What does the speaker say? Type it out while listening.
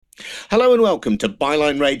Hello and welcome to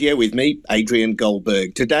Byline Radio with me, Adrian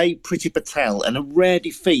Goldberg. Today, Priti Patel, and a rare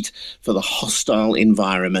defeat for the hostile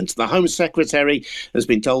environment. The Home Secretary has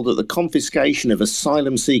been told that the confiscation of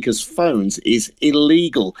asylum seekers' phones is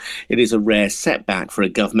illegal. It is a rare setback for a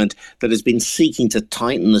government that has been seeking to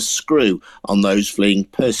tighten the screw on those fleeing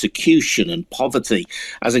persecution and poverty,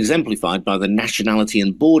 as exemplified by the Nationality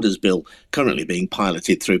and Borders Bill currently being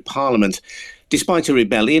piloted through Parliament. Despite a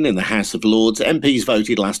rebellion in the House of Lords, MPs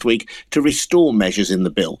voted last week to restore measures in the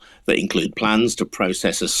bill that include plans to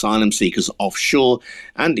process asylum seekers offshore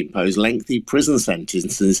and impose lengthy prison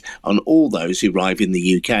sentences on all those who arrive in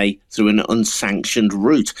the UK through an unsanctioned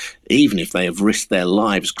route, even if they have risked their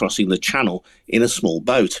lives crossing the Channel in a small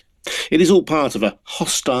boat. It is all part of a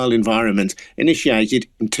hostile environment initiated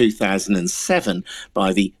in 2007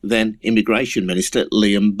 by the then Immigration Minister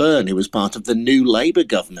Liam Byrne, who was part of the new Labour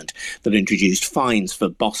government that introduced fines for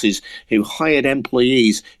bosses who hired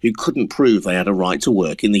employees who couldn't prove they had a right to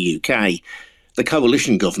work in the UK. The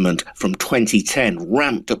coalition government from 2010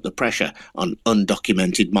 ramped up the pressure on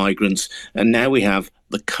undocumented migrants, and now we have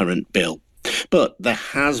the current bill. But there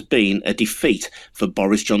has been a defeat for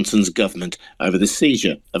Boris Johnson's government over the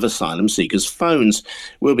seizure of asylum seekers' phones.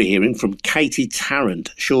 We'll be hearing from Katie Tarrant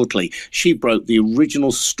shortly. She broke the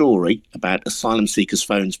original story about asylum seekers'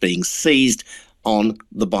 phones being seized on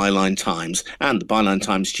the Byline Times. And the Byline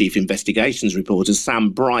Times chief investigations reporter Sam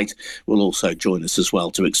Bright will also join us as well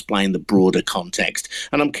to explain the broader context.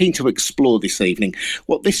 And I'm keen to explore this evening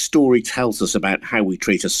what this story tells us about how we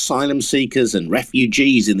treat asylum seekers and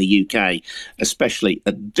refugees in the UK, especially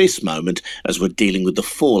at this moment as we're dealing with the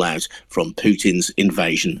fallout from Putin's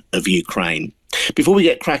invasion of Ukraine. Before we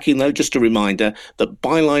get cracking, though, just a reminder that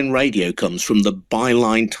Byline Radio comes from the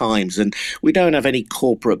Byline Times, and we don't have any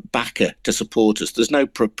corporate backer to support us. There's no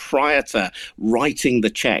proprietor writing the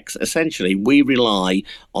cheques. Essentially, we rely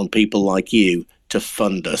on people like you to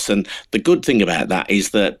fund us. And the good thing about that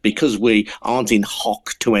is that because we aren't in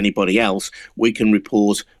hock to anybody else, we can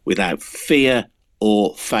report without fear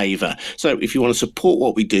or favour. So if you want to support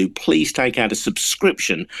what we do, please take out a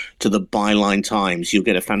subscription to the Byline Times. You'll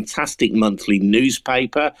get a fantastic monthly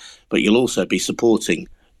newspaper, but you'll also be supporting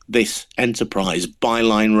this enterprise,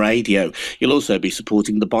 Byline Radio. You'll also be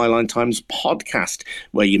supporting the Byline Times podcast,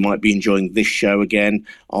 where you might be enjoying this show again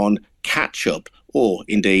on Catch Up, or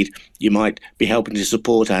indeed you might be helping to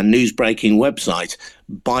support our news-breaking website,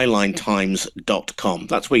 bylinetimes.com.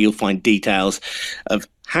 That's where you'll find details of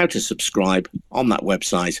how to subscribe on that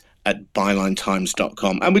website at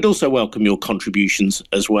bylinetimes.com. And we'd also welcome your contributions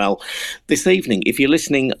as well. This evening, if you're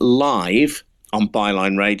listening live on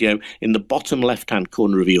Byline Radio, in the bottom left-hand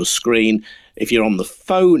corner of your screen, if you're on the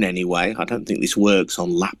phone anyway, I don't think this works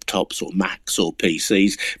on laptops or Macs or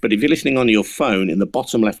PCs, but if you're listening on your phone, in the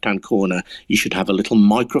bottom left-hand corner, you should have a little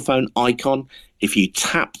microphone icon. If you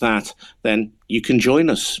tap that, then you can join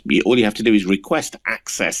us. All you have to do is request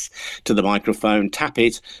access to the microphone, tap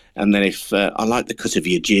it, and then if I like the cut of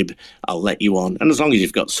your jib, I'll let you on. And as long as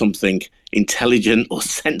you've got something intelligent or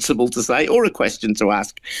sensible to say or a question to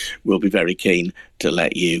ask, we'll be very keen to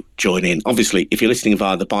let you join in. Obviously, if you're listening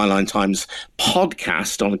via the Byline Times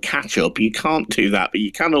podcast on Catch Up, you can't do that, but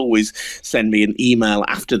you can always send me an email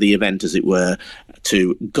after the event, as it were,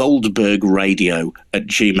 to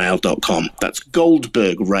goldbergradio@gmail.com. That's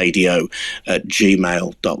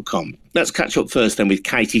goldbergradio@gmail.com. Let's catch up first then with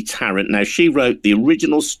Katie Tarrant. Now, she wrote the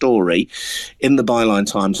original story in the Byline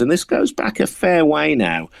Times, and this goes back a fair way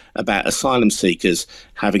now, about asylum seekers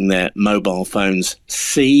having their mobile phones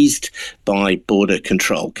seized by Border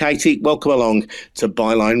Control. Katie, welcome along to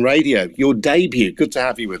Byline Radio. Your debut. Good to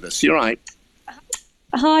have you with us. You're right.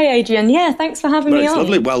 Hi, Adrian. Yeah, thanks for having me on. It's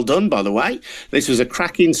lovely. Well done, by the way. This was a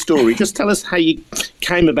cracking story. Just tell us how you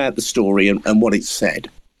came about the story and what it said.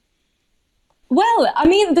 Well, I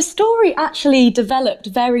mean, the story actually developed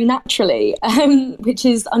very naturally, which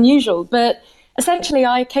is unusual. But essentially,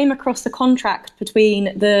 I came across a contract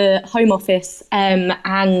between the Home Office and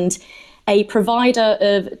a provider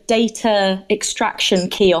of data extraction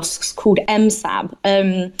kiosks called MSAB.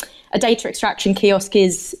 A data extraction kiosk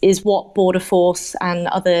is what Border Force and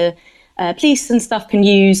other police and stuff can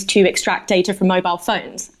use to extract data from mobile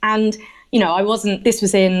phones. And, you know, this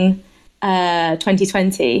was in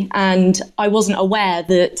 2020, and I wasn't aware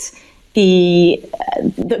that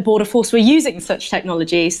that Border Force were using such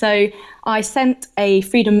technology. So I sent a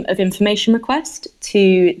Freedom of Information request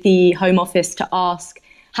to the Home Office to ask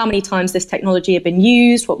how many times this technology had been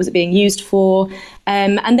used, what was it being used for,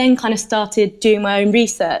 and then kind of started doing my own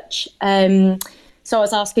research. So I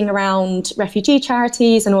was asking around refugee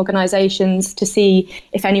charities and organisations to see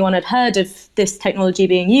if anyone had heard of this technology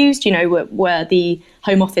being used. Were the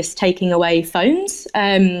Home Office taking away phones?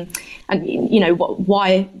 And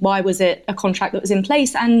why was it a contract that was in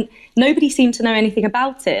place? And nobody seemed to know anything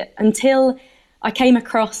about it until I came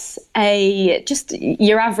across just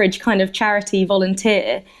your average kind of charity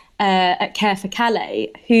volunteer at Care for Calais,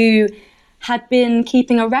 who had been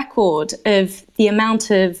keeping a record of the amount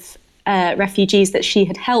of refugees that she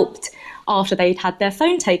had helped after they'd had their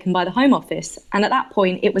phone taken by the Home Office. And at that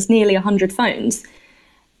point, it was nearly 100 phones.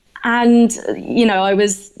 And, I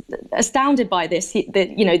was astounded by this,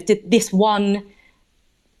 that, this one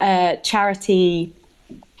charity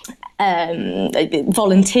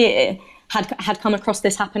volunteer had come across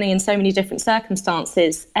this happening in so many different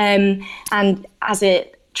circumstances. And as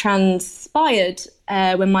it transpired,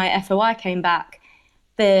 when my FOI came back,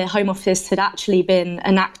 the Home Office had actually been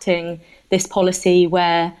enacting this policy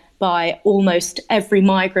whereby almost every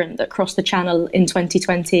migrant that crossed the Channel in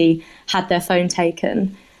 2020 had their phone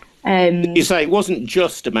taken. You say it wasn't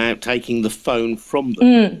just about taking the phone from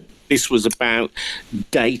them. This was about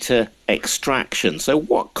data extraction. So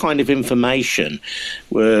what kind of information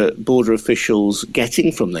were border officials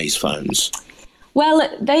getting from these phones? Well,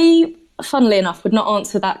 they, funnily enough, would not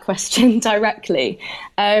answer that question directly.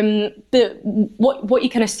 But what you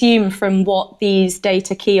can assume from what these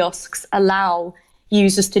data kiosks allow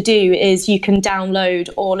users to do is you can download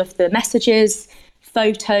all of the messages,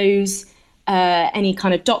 photos, any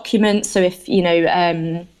kind of documents. So if,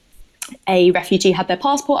 a refugee had their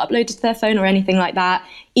passport uploaded to their phone or anything like that,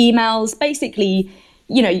 emails, basically,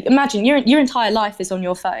 imagine your entire life is on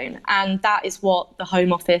your phone, and that is what the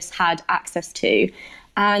Home Office had access to.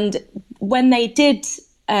 And when they did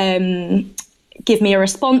give me a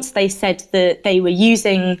response, they said that they were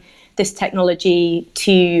using this technology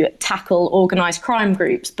to tackle organised crime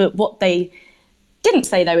groups. But what they didn't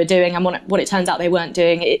say they were doing, and what it turns out they weren't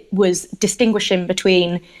doing, it was distinguishing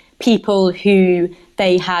between people who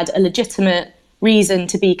they had a legitimate reason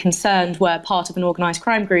to be concerned were part of an organised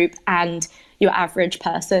crime group and your average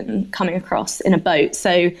person coming across in a boat.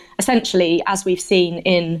 So essentially, as we've seen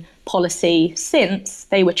in policy since,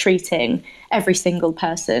 they were treating every single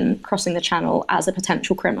person crossing the Channel as a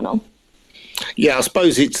potential criminal. Yeah, I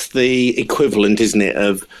suppose it's the equivalent, isn't it,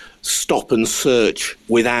 of stop and search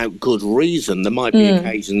without good reason. There might be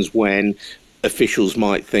occasions when officials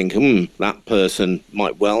might think, that person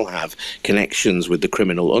might well have connections with the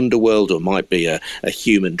criminal underworld or might be a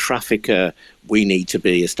human trafficker. We need to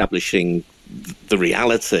be establishing the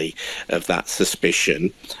reality of that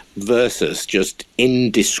suspicion versus just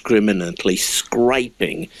indiscriminately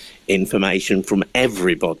scraping information from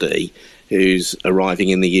everybody who's arriving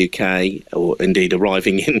in the UK or indeed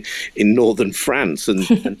arriving in northern France and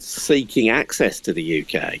seeking access to the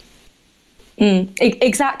UK.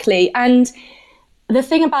 Exactly. And the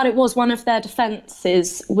thing about it was, one of their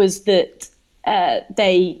defences was that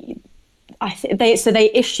they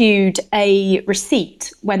issued a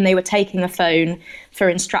receipt when they were taking the phone for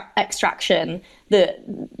extraction. The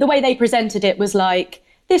way they presented it was like,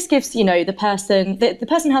 this gives, the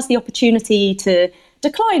person has the opportunity to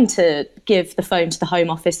decline to give the phone to the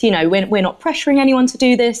Home Office. We're not pressuring anyone to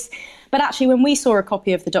do this. But actually, when we saw a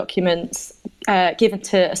copy of the documents given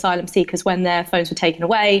to asylum seekers when their phones were taken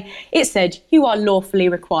away, it said, you are lawfully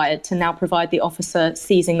required to now provide the officer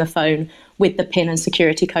seizing the phone with the PIN and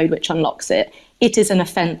security code which unlocks it. It is an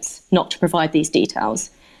offence not to provide these details.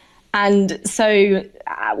 And so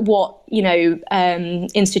what,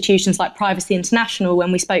 institutions like Privacy International,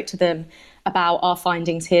 when we spoke to them about our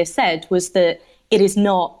findings here, said was that it is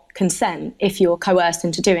not consent if you're coerced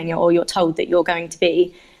into doing it or you're told that you're going to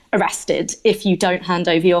be arrested if you don't hand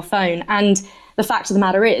over your phone. And the fact of the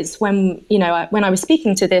matter is, when I was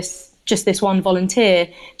speaking to this one volunteer,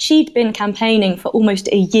 she'd been campaigning for almost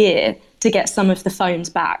a year to get some of the phones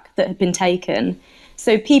back that had been taken.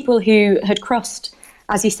 So people who had crossed,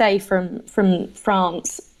 as you say, from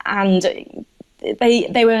France, and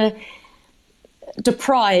they were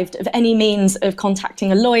deprived of any means of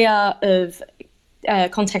contacting a lawyer, of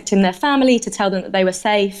contacting their family to tell them that they were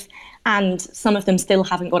safe, and some of them still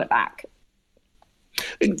haven't got it back.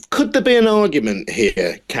 Could there be an argument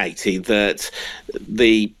here, Katie, that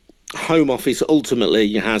the Home Office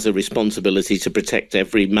ultimately has a responsibility to protect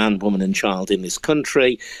every man, woman and child in this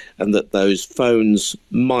country, and that those phones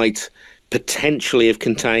might potentially have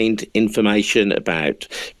contained information about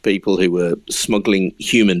people who were smuggling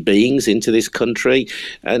human beings into this country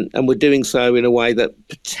and were doing so in a way that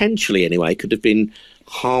potentially, anyway, could have been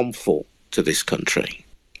harmful to this country?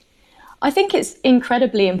 I think it's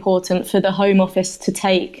incredibly important for the Home Office to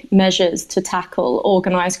take measures to tackle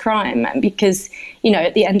organised crime, because,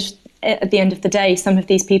 at the end of the day, some of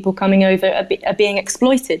these people coming over are being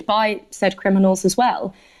exploited by said criminals as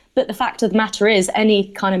well. But the fact of the matter is, any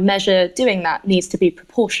kind of measure doing that needs to be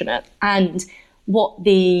proportionate. And what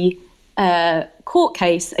the court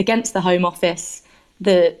case against the Home Office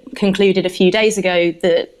that concluded a few days ago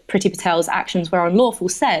that Priti Patel's actions were unlawful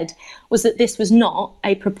said was that this was not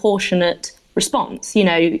a proportionate response.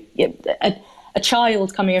 A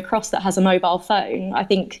child coming across that has a mobile phone, I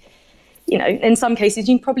think, in some cases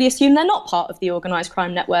you can probably assume they're not part of the organised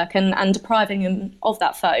crime network, and depriving them of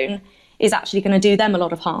that phone is actually going to do them a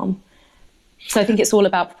lot of harm. So I think it's all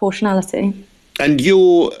about proportionality. And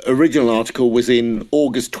your original article was in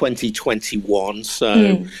August 2021,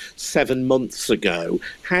 so 7 months ago.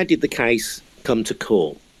 How did the case come to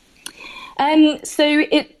court? So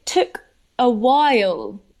it took a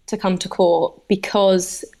while to come to court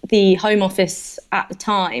because the Home Office at the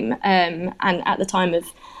time, and at the time of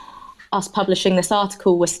us publishing this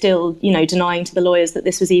article, were still, denying to the lawyers that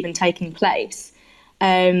this was even taking place.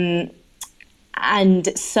 And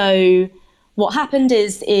so what happened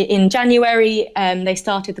is in January, they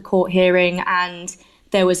started the court hearing, and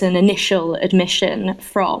there was an initial admission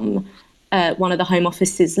from one of the Home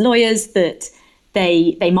Office's lawyers that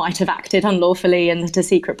they might have acted unlawfully and that a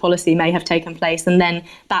secret policy may have taken place. And then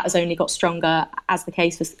that has only got stronger as the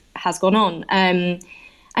case has gone on. And,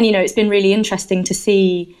 it's been really interesting to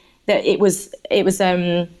see that it was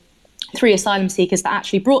 3 asylum seekers that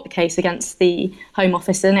actually brought the case against the Home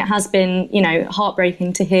Office. And it has been,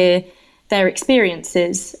 heartbreaking to hear their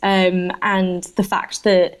experiences, and the fact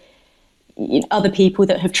that other people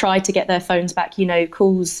that have tried to get their phones back,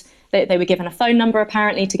 calls, they were given a phone number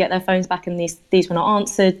apparently to get their phones back, and these were not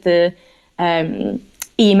answered. The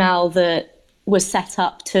email that was set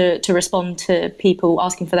up to respond to people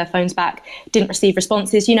asking for their phones back didn't receive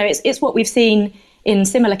responses. It's what we've seen in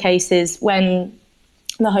similar cases when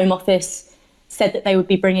the Home Office said that they would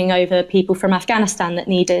be bringing over people from Afghanistan that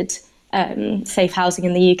needed safe housing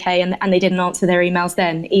in the UK, and they didn't answer their emails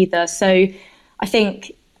then either. So I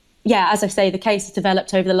think, as I say, the case has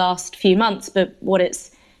developed over the last few months, but what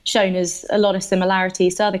it's shown is a lot of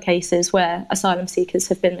similarities to other cases where asylum seekers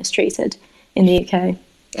have been mistreated in the UK.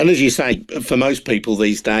 And as you say, for most people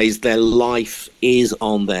these days, their life is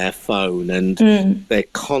on their phone, and their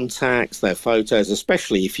contacts, their photos,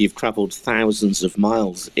 especially if you've travelled thousands of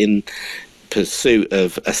miles in pursuit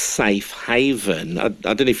of a safe haven. I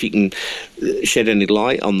don't know if you can shed any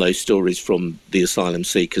light on those stories from the asylum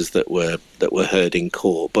seekers that were heard in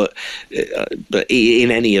court. But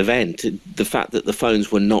in any event, the fact that the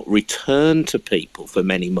phones were not returned to people for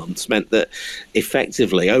many months meant that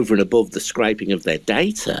effectively, over and above the scraping of their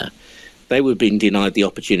data, they were being denied the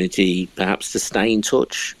opportunity perhaps to stay in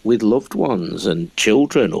touch with loved ones and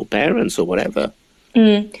children or parents or whatever.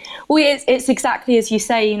 Well, it's exactly as you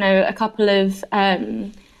say. A couple of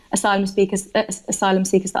asylum seekers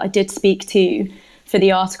that I did speak to for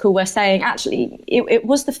the article were saying actually it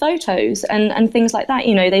was the photos and things like that.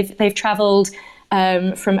 They've travelled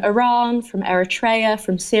from Iran, from Eritrea,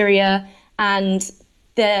 from Syria, and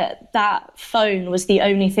that phone was the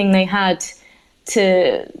only thing they had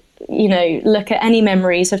to look at any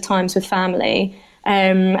memories of times with family,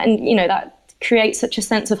 and that creates such a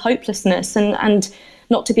sense of hopelessness and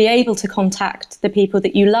not to be able to contact the people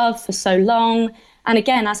that you love for so long. And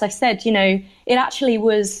again, as I said, it actually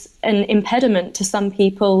was an impediment to some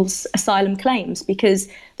people's asylum claims because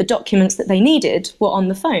the documents that they needed were on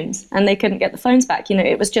the phones and they couldn't get the phones back.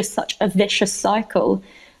 It was just such a vicious cycle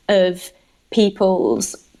of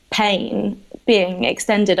people's pain being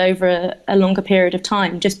extended over a longer period of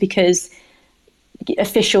time just because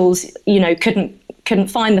officials,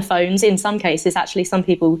 couldn't find the phones. In some cases, actually, some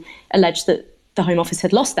people alleged that the Home Office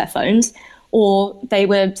had lost their phones, or they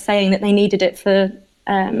were saying that they needed it for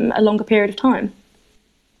a longer period of time.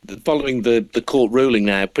 Following the court ruling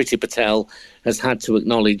now, Priti Patel has had to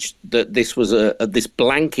acknowledge that this was this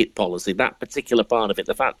blanket policy, that particular part of it,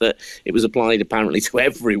 the fact that it was applied apparently to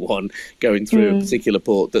everyone going through a particular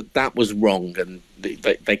port, that was wrong and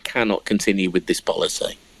they cannot continue with this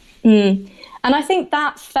policy. And I think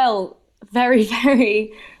that felt very,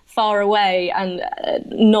 very far away and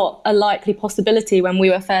not a likely possibility when we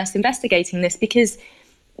were first investigating this, because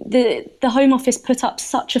the Home Office put up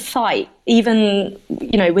such a fight, even,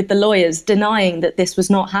 with the lawyers denying that this was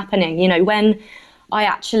not happening. When I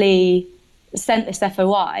actually sent this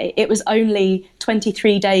FOI, it was only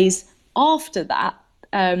 23 days after that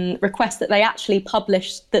request that they actually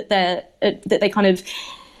published that they kind of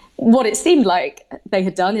what it seemed like they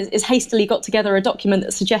had done is hastily got together a document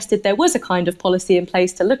that suggested there was a kind of policy in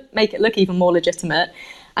place to make it look even more legitimate.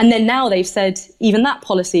 And then now they've said even that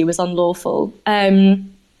policy was unlawful.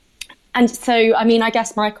 And so, I mean, I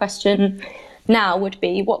guess my question now would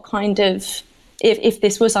be what kind of, if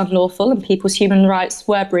this was unlawful and people's human rights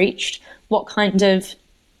were breached, what kind of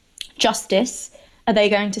justice are they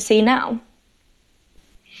going to see now?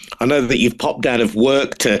 I know that you've popped out of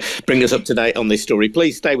work to bring us up to date on this story.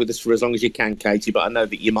 Please stay with us for as long as you can, Katie, but I know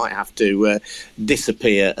that you might have to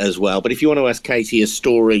disappear as well. But if you want to ask Katie a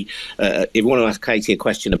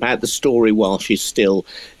question about the story while she's still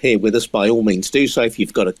here with us, by all means do so. If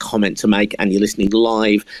you've got a comment to make and you're listening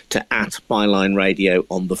live to @Byline Radio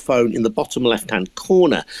on the phone, in the bottom left-hand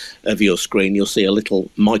corner of your screen, you'll see a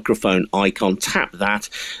little microphone icon. Tap that.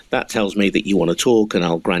 That tells me that you want to talk, and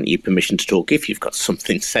I'll grant you permission to talk if you've got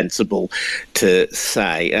something sensible to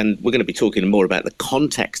say. And we're going to be talking more about the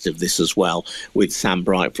context of this as well with Sam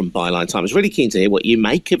Bright from Byline Times. Really keen to hear what you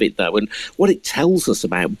make of it, though, and what it tells us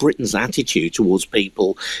about Britain's attitude towards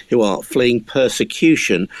people who are fleeing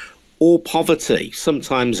persecution or poverty.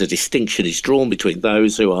 Sometimes a distinction is drawn between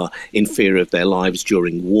those who are in fear of their lives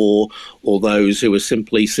during war or those who are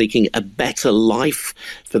simply seeking a better life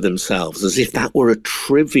for themselves, as if that were a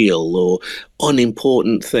trivial or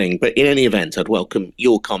unimportant thing. But in any event, I'd welcome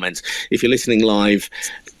your comments. If you're listening live,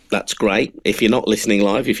 that's great. If you're not listening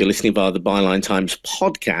live, if you're listening via the Byline Times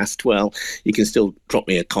podcast, well, you can still drop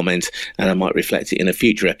me a comment and I might reflect it in a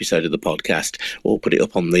future episode of the podcast or put it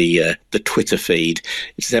up on the Twitter feed.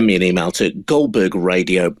 Send me an email to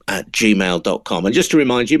goldbergradio@gmail.com. And just to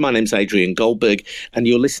remind you, my name's Adrian Goldberg and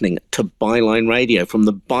you're listening to Byline Radio from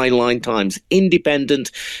the Byline Times,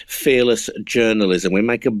 independent, fearless journalism. We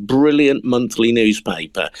make a brilliant monthly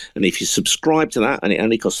newspaper. And if you subscribe to that, and it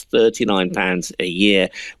only costs £39 a year,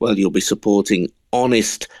 well, you'll be supporting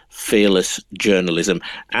honest, fearless journalism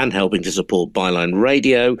and helping to support Byline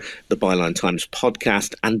Radio, the Byline Times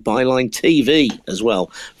podcast, and Byline TV as well.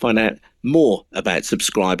 Find out more about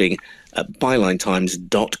subscribing at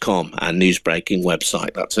bylinetimes.com, our newsbreaking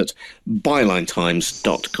website. That's at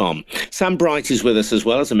bylinetimes.com. Sam Bright is with us as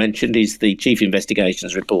well. As I mentioned, he's the chief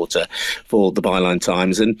investigations reporter for the Byline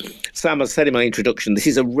Times. And Sam, as I said in my introduction, this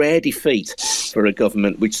is a rare defeat for a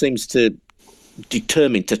government which seems to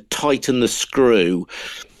determined to tighten the screw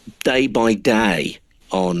day by day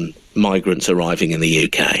on migrants arriving in the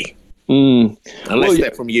UK. Unless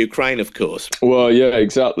they're from Ukraine, of course. Well, yeah,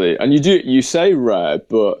 exactly. And you say rare,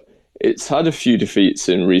 but it's had a few defeats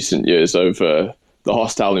in recent years over the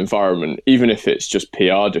hostile environment, even if it's just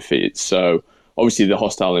PR defeats. So obviously the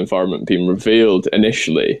hostile environment being revealed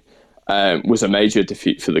initially was a major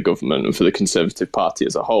defeat for the government and for the Conservative Party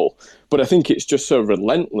as a whole. But I think it's just so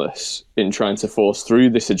relentless in trying to force through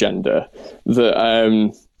this agenda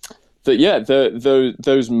that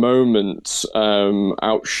those moments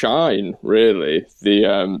outshine really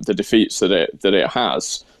the defeats that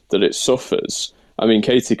it suffers. I mean,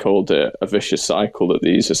 Katie called it a vicious cycle that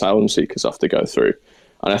these asylum seekers have to go through,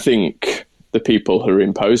 and I think the people who are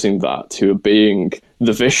imposing that, who are being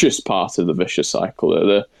the vicious part of the vicious cycle,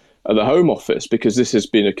 are the Home Office, because this has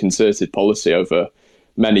been a concerted policy over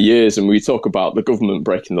many years. And we talk about the government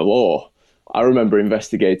breaking the law. I remember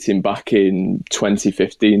investigating back in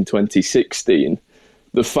 2015, 2016,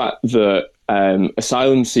 the fact that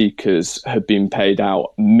asylum seekers had been paid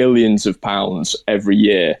out millions of pounds every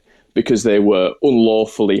year because they were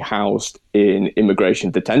unlawfully housed in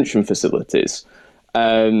immigration detention facilities.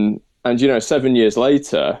 And 7 years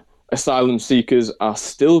later, asylum seekers are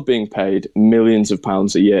still being paid millions of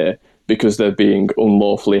pounds a year because they're being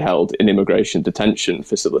unlawfully held in immigration detention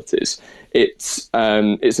facilities. It's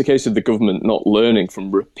a case of the government not learning from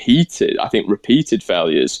repeated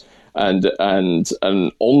failures and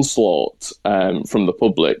an onslaught from the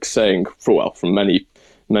public, saying, from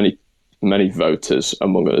many voters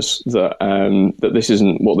among us, that this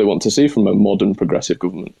isn't what they want to see from a modern progressive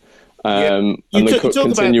government. And they could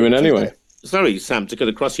continue in any way. Sorry, Sam, to cut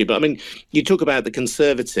across you, but I mean, you talk about the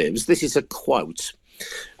Conservatives. This is a quote.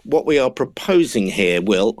 What we are proposing here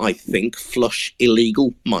will, I think, flush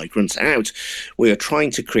illegal migrants out. We are trying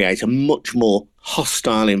to create a much more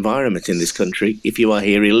hostile environment in this country if you are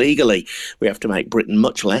here illegally. We have to make Britain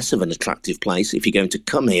much less of an attractive place if you're going to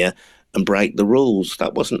come here and break the rules.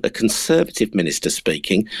 That wasn't a Conservative minister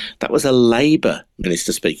speaking. That was a Labour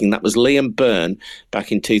minister speaking. That was Liam Byrne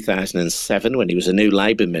back in 2007 when he was a new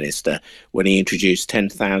Labour minister, when he introduced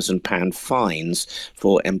 £10,000 fines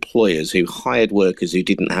for employers who hired workers who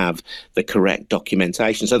didn't have the correct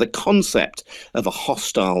documentation. So the concept of a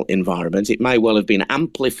hostile environment, it may well have been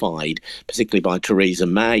amplified, particularly by Theresa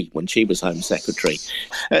May when she was Home Secretary.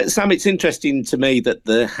 Sam, it's interesting to me that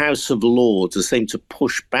the House of Lords has seemed to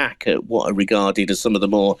push back at what are regarded as some of the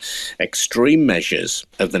more extreme measures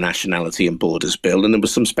of the Nationality and Borders Bill. And there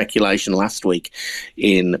was some speculation last week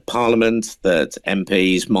in Parliament that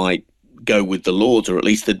MPs might go with the Lords, or at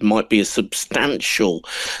least there might be a substantial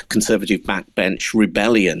Conservative backbench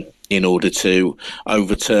rebellion in order to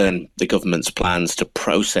overturn the government's plans to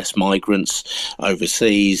process migrants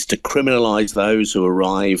overseas, to criminalise those who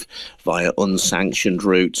arrive via unsanctioned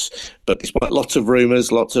routes. But despite lots of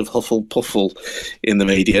rumours, lots of huffle-puffle in the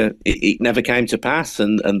media, it never came to pass,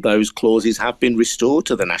 and those clauses have been restored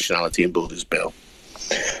to the Nationality and Borders Bill.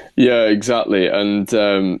 Yeah, exactly. And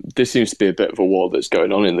this seems to be a bit of a war that's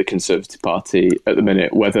going on in the Conservative Party at the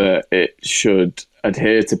minute, whether it should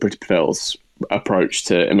adhere to Priti Patel's approach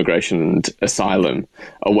to immigration and asylum,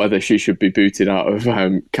 or whether she should be booted out of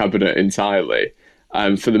cabinet entirely.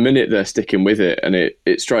 For the minute, they're sticking with it, and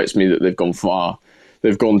it strikes me that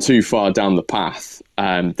they've gone too far down the path,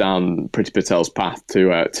 down Priti Patel's path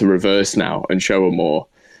to reverse now and show a more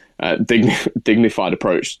dignified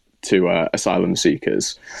approach to asylum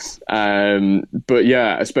seekers. But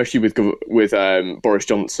yeah, especially with Boris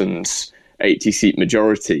Johnson's 80-seat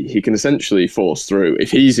majority, he can essentially force through, if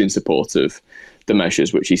he's in support of the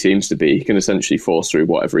measures, which he seems to be, he can essentially force through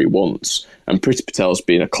whatever he wants. And Priti Patel's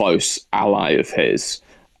been a close ally of his,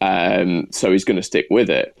 so he's going to stick with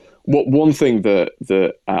it. One thing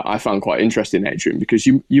that I found quite interesting, Adrian, because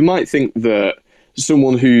you might think that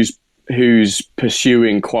someone who's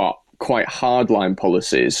pursuing quite hardline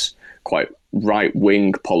policies, quite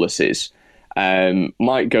right-wing policies,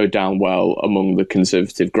 might go down well among the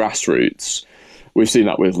Conservative grassroots. We've seen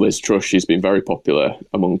that with Liz Truss. She's been very popular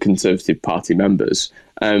among Conservative Party members.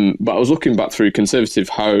 But I was looking back through Conservative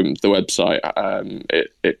Home, the website.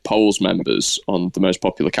 It polls members on the most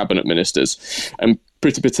popular cabinet ministers. And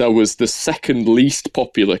Priti Patel was the second least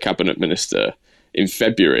popular cabinet minister in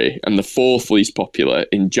February and the fourth least popular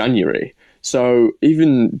in January. So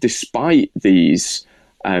even despite these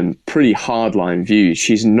pretty hardline views,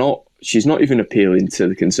 she's not even appealing to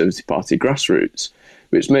the Conservative Party grassroots,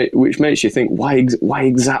 which makes you think, why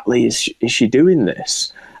exactly is she doing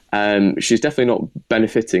this? She's definitely not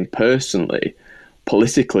benefiting personally,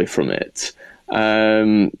 politically from it.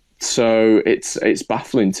 So it's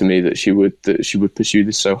baffling to me that she would pursue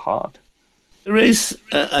this so hard. There is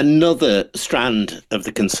another strand of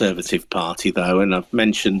the Conservative Party, though, and I've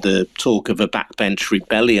mentioned the talk of a backbench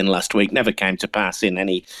rebellion last week. Never came to pass in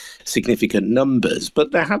any significant numbers,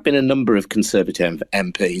 but there have been a number of Conservative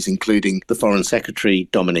MPs, including the Foreign Secretary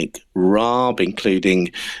Dominic Raab,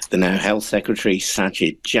 including the now Health Secretary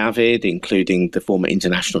Sajid Javid, including the former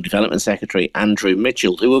International Development Secretary Andrew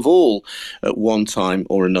Mitchell, who have all, at one time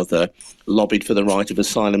or another, lobbied for the right of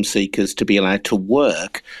asylum seekers to be allowed to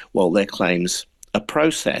work while their claims are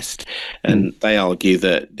processed. And they argue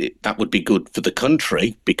that that would be good for the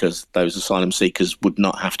country because those asylum seekers would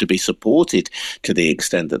not have to be supported to the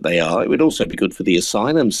extent that they are. It would also be good for the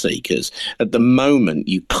asylum seekers. At the moment,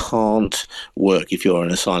 you can't work if you're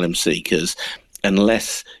an asylum seeker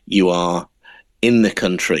unless you are in the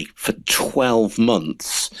country for 12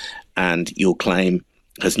 months and your claim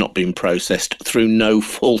has not been processed through no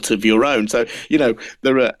fault of your own. So,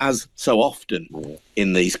 there are, as so often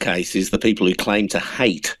in these cases, the people who claim to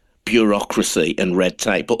hate bureaucracy and red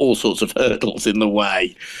tape, but all sorts of hurdles in the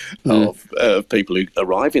way of people who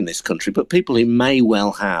arrive in this country, but people who may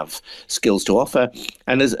well have skills to offer.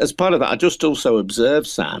 And as part of that, I just also observed,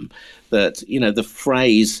 Sam, that, the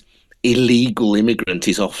phrase illegal immigrant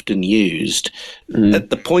is often used. At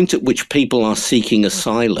the point at which people are seeking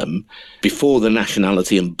asylum, before the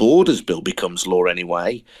Nationality and Borders Bill becomes law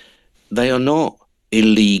anyway, they are not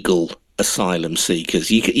illegal asylum seekers.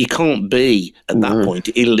 You can't be, at that point,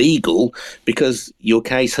 illegal because your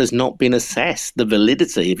case has not been assessed. The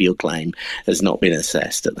validity of your claim has not been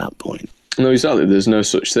assessed at that point. No, exactly. There's no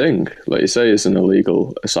such thing, like you say, as an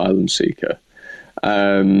illegal asylum seeker.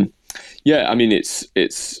 Yeah, I mean it's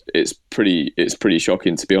pretty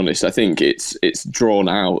shocking, to be honest. I think it's drawn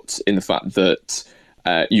out in the fact that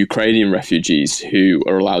Ukrainian refugees who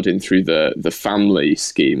are allowed in through the family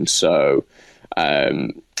scheme, so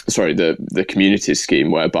the community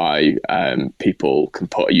scheme, whereby people can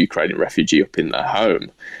put a Ukrainian refugee up in their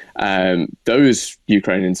home. those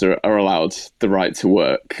Ukrainians are allowed the right to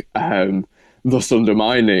work, thus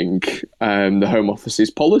undermining the Home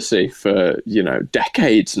Office's policy for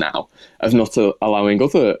decades now of not allowing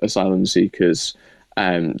other asylum seekers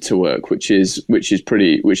to work, which is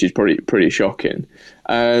pretty shocking.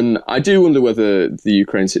 And I do wonder whether the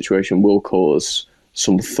Ukraine situation will cause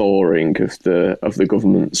some thawing of the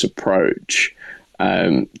government's approach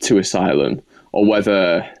to asylum, or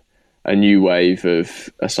whether a new wave of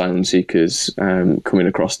asylum seekers coming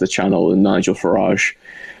across the channel and Nigel Farage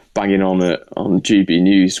banging on GB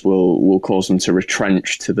News will cause them to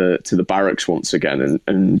retrench to the barracks once again.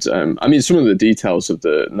 And I mean, some of the details of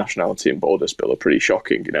the Nationality and Borders Bill are pretty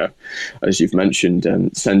shocking. As you've mentioned,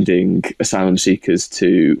 sending asylum seekers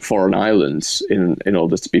to foreign islands in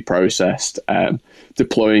order to be processed,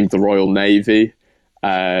 deploying the Royal Navy.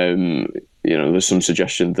 There's some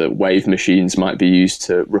suggestion that wave machines might be used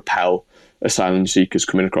to repel asylum seekers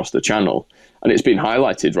coming across the channel. And it's been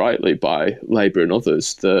highlighted rightly by Labour and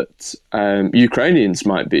others that Ukrainians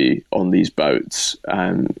might be on these boats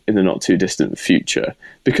in the not too distant future.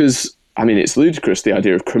 Because, I mean, it's ludicrous, the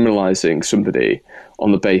idea of criminalising somebody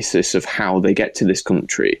on the basis of how they get to this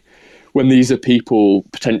country, when these are people,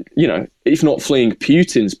 if not fleeing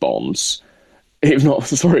Putin's bombs, if not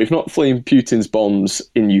fleeing Putin's bombs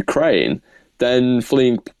in Ukraine, then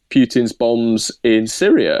fleeing Putin's bombs in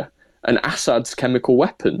Syria and Assad's chemical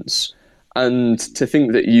weapons. And to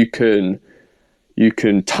think that you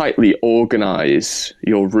can tightly organise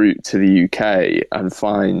your route to the UK and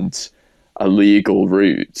find a legal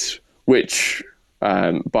route, which,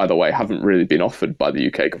 by the way, haven't really been offered by the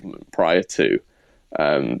UK government prior to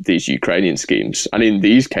these Ukrainian schemes, and in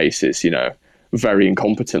these cases, very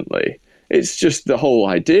incompetently. It's just, the whole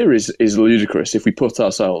idea is ludicrous if we put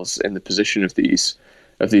ourselves in the position of these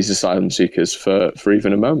asylum seekers for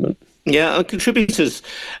even a moment. Yeah, our contributors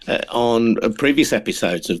on previous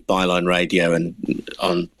episodes of Byline Radio and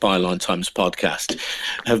on Byline Times podcast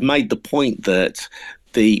have made the point that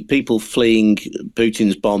the people fleeing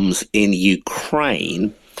Putin's bombs in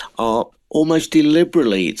Ukraine are almost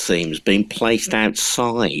deliberately, it seems, being placed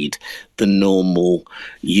outside the normal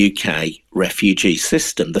UK refugee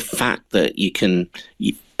system. The fact that you can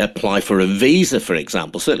apply for a visa, for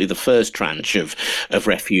example, certainly the first tranche of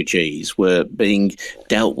refugees were being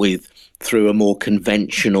dealt with through a more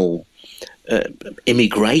conventional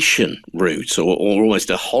immigration route or almost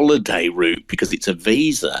a holiday route, because it's a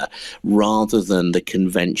visa rather than the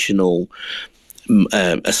conventional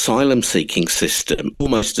asylum seeking system,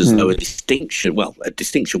 almost as though a distinction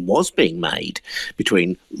was being made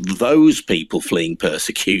between those people fleeing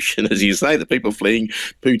persecution, as you say, the people fleeing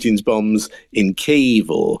Putin's bombs in Kyiv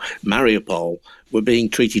or Mariupol were being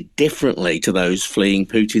treated differently to those fleeing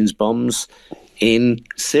Putin's bombs in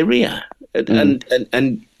Syria. And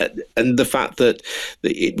the fact that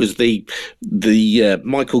it was the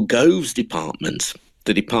Michael Gove's department,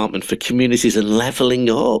 the Department for Communities and Levelling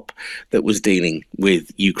Up, that was dealing with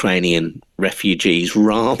Ukrainian refugees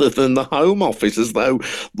rather than the Home Office, as though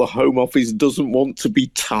the Home Office doesn't want to be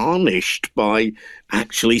tarnished by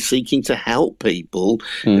actually seeking to help people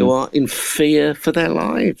who are in fear for their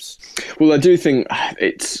lives. Well, I do think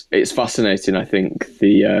it's fascinating. I think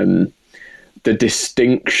the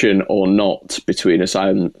distinction or not between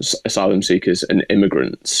asylum seekers and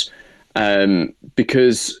immigrants,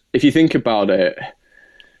 because if you think about it,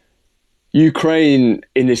 Ukraine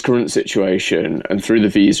in this current situation and through the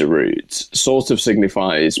visa route sort of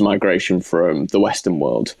signifies migration from the Western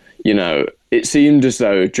world. It seemed as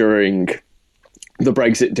though during the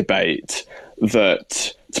Brexit debate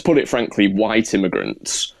that, to put it frankly, white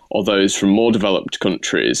immigrants or those from more developed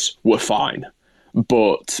countries were fine,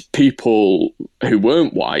 but people who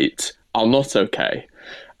weren't white are not okay.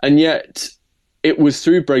 And yet it was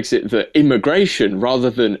through Brexit that immigration rather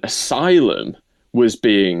than asylum was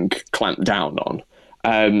being clamped down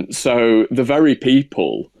on. So the very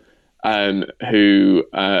people who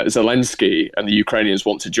Zelensky and the Ukrainians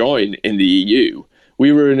want to join in the EU,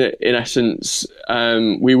 we were in essence,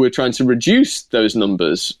 we were trying to reduce those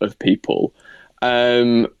numbers of people.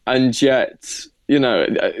 And yet,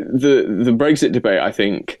 the Brexit debate, I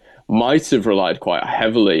think, might have relied quite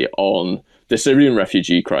heavily on the Syrian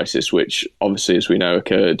refugee crisis, which obviously, as we know,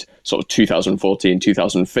 occurred sort of 2014,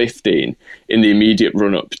 2015, in the immediate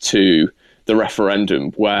run-up to the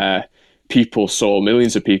referendum, where people saw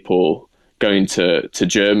millions of people going to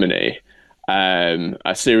Germany,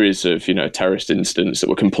 a series of, terrorist incidents that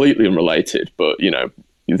were completely unrelated, but,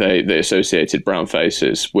 they associated brown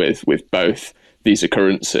faces with both these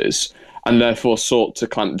occurrences, and therefore sought to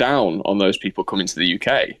clamp down on those people coming to the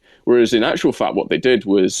UK. Whereas in actual fact, what they did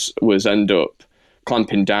was end up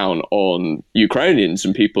clamping down on Ukrainians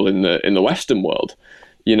and people in the Western world,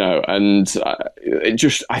 and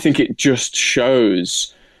I think it just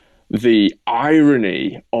shows the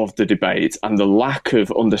irony of the debate and the lack of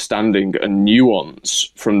understanding and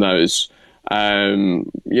nuance from those who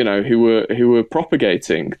were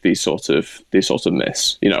propagating these sort of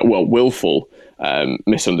myths, willful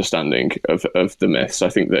misunderstanding of the myths. I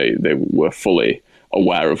think they were fully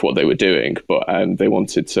aware of what they were doing, but they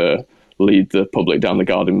wanted to lead the public down the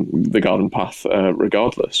garden path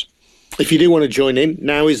regardless. If you do want to join in,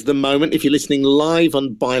 now is the moment. If you're listening live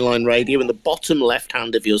on Byline Radio, in the bottom left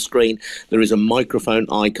hand of your screen, there is a microphone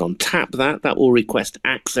icon. Tap that. That will request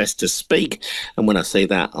access to speak. And when I say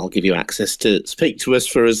that, I'll give you access to speak to us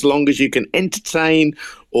for as long as you can entertain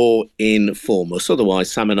or inform us. Otherwise,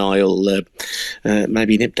 Sam and I will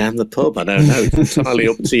maybe nip down the pub. I don't know. It's entirely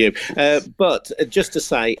up to you. But just to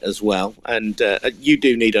say as well, and you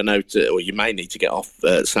do need a note, or you may need to get off,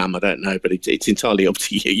 Sam, I don't know, but it's entirely up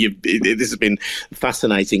to you. This has been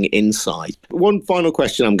fascinating insight. One final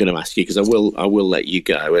question I'm going to ask you, because I will let you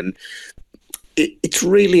go. And it's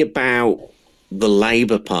really about the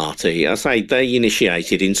Labour Party. I say they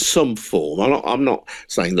initiated in some form. I'm not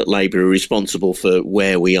saying that Labour are responsible for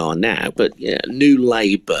where we are now, but New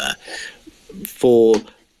Labour, for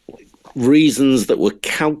reasons that were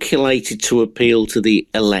calculated to appeal to the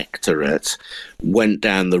electorate, went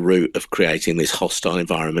down the route of creating this hostile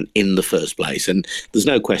environment in the first place. And there's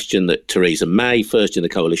no question that Theresa May, first in the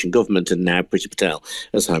coalition government, and now Priti Patel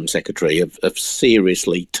as Home Secretary, have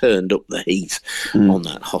seriously turned up the heat on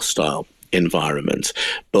that hostile environment.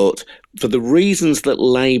 But for the reasons that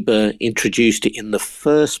Labour introduced it in the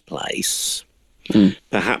first place,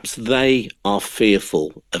 perhaps they are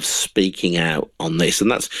fearful of speaking out on this. And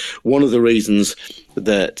that's one of the reasons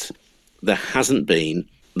that there hasn't been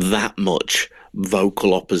that much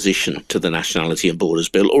vocal opposition to the Nationality and Borders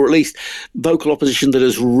Bill, or at least vocal opposition that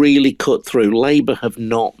has really cut through. Labour have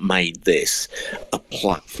not made this a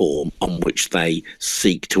platform on which they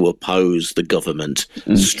seek to oppose the government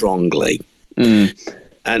strongly.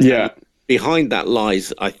 And behind that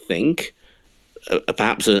lies, I think,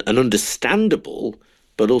 perhaps an understandable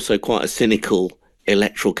but also quite a cynical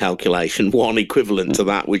electoral calculation, one equivalent to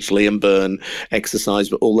that which Liam Byrne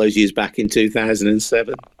exercised all those years back in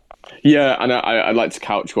 2007. Yeah, and I'd like to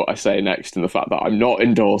couch what I say next in the fact that I'm not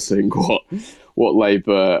endorsing what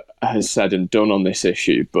Labour has said and done on this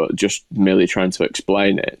issue, but just merely trying to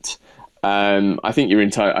explain it. I think you're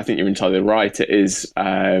entirely right. It is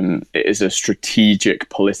a strategic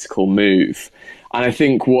political move, and I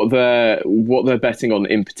think what they're betting on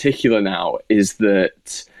in particular now is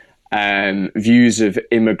that views of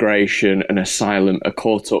immigration and asylum are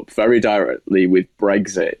caught up very directly with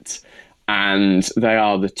Brexit. And they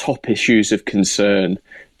are the top issues of concern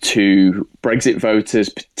to Brexit voters,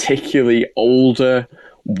 particularly older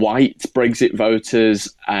white Brexit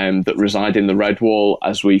voters that reside in the Red Wall.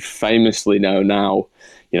 As we famously know now,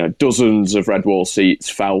 dozens of Red Wall seats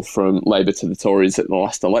fell from Labour to the Tories at the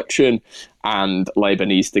last election, and Labour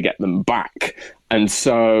needs to get them back. And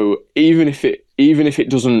so even if it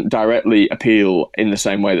doesn't directly appeal in the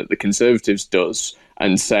same way that the Conservatives does,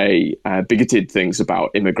 and say bigoted things about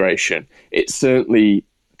immigration, it's certainly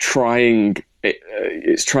trying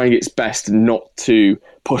its best not to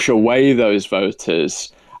push away those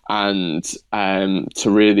voters and to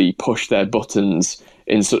really push their buttons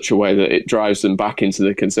in such a way that it drives them back into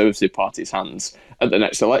the Conservative Party's hands at the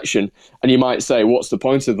next election. And you might say, what's the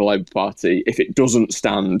point of the Labour Party if it doesn't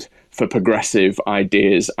stand for progressive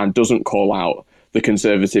ideas and doesn't call out the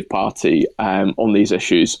Conservative Party on these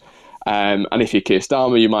issues? And if you're Keir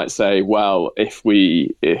Starmer, you might say, well, if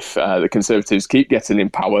the Conservatives keep getting in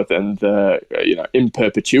power, then in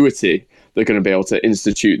perpetuity they're going to be able to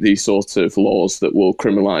institute these sorts of laws that will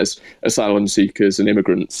criminalise asylum seekers and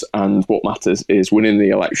immigrants. And what matters is winning the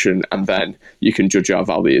election, and then you can judge our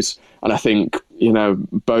values. And I think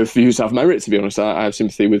both views have merit. To be honest, I have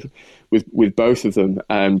sympathy with both of them.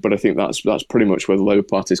 But I think that's pretty much where the Labour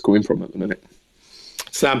Party is coming from at the minute.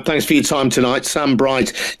 Sam, thanks for your time tonight. Sam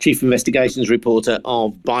Bright, Chief Investigations Reporter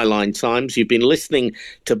of Byline Times. You've been listening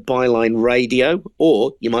to Byline Radio,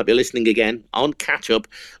 or you might be listening again on Catch Up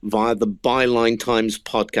via the Byline Times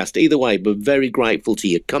podcast. Either way, we're very grateful to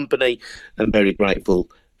your company and very grateful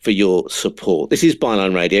for your support. This is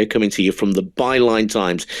Byline Radio coming to you from the Byline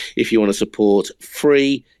Times. If you want to support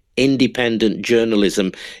free, independent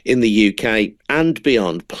journalism in the UK and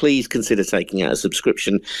beyond, please consider taking out a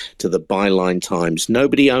subscription to the Byline Times.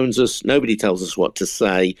 Nobody owns us. Nobody tells us what to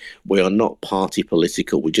say. We are not party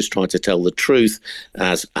political. We just try to tell the truth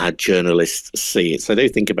as our journalists see it. So do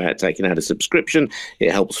think about taking out a subscription.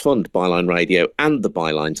 It helps fund Byline Radio and the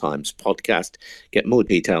Byline Times podcast. Get more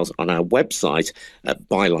details on our website at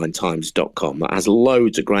bylinetimes.com. That has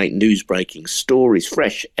loads of great news-breaking stories,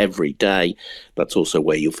 fresh every day. That's also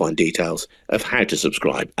where you'll find details of how to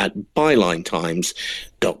subscribe at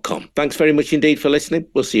bylinetimes.com. Thanks very much indeed for listening.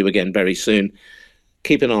 We'll see you again very soon.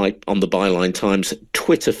 Keep an eye on the Byline Times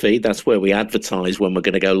Twitter feed. That's where we advertise when we're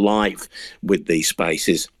going to go live with these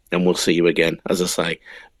spaces. And we'll see you again, as I say,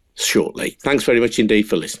 shortly. Thanks very much indeed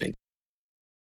for listening.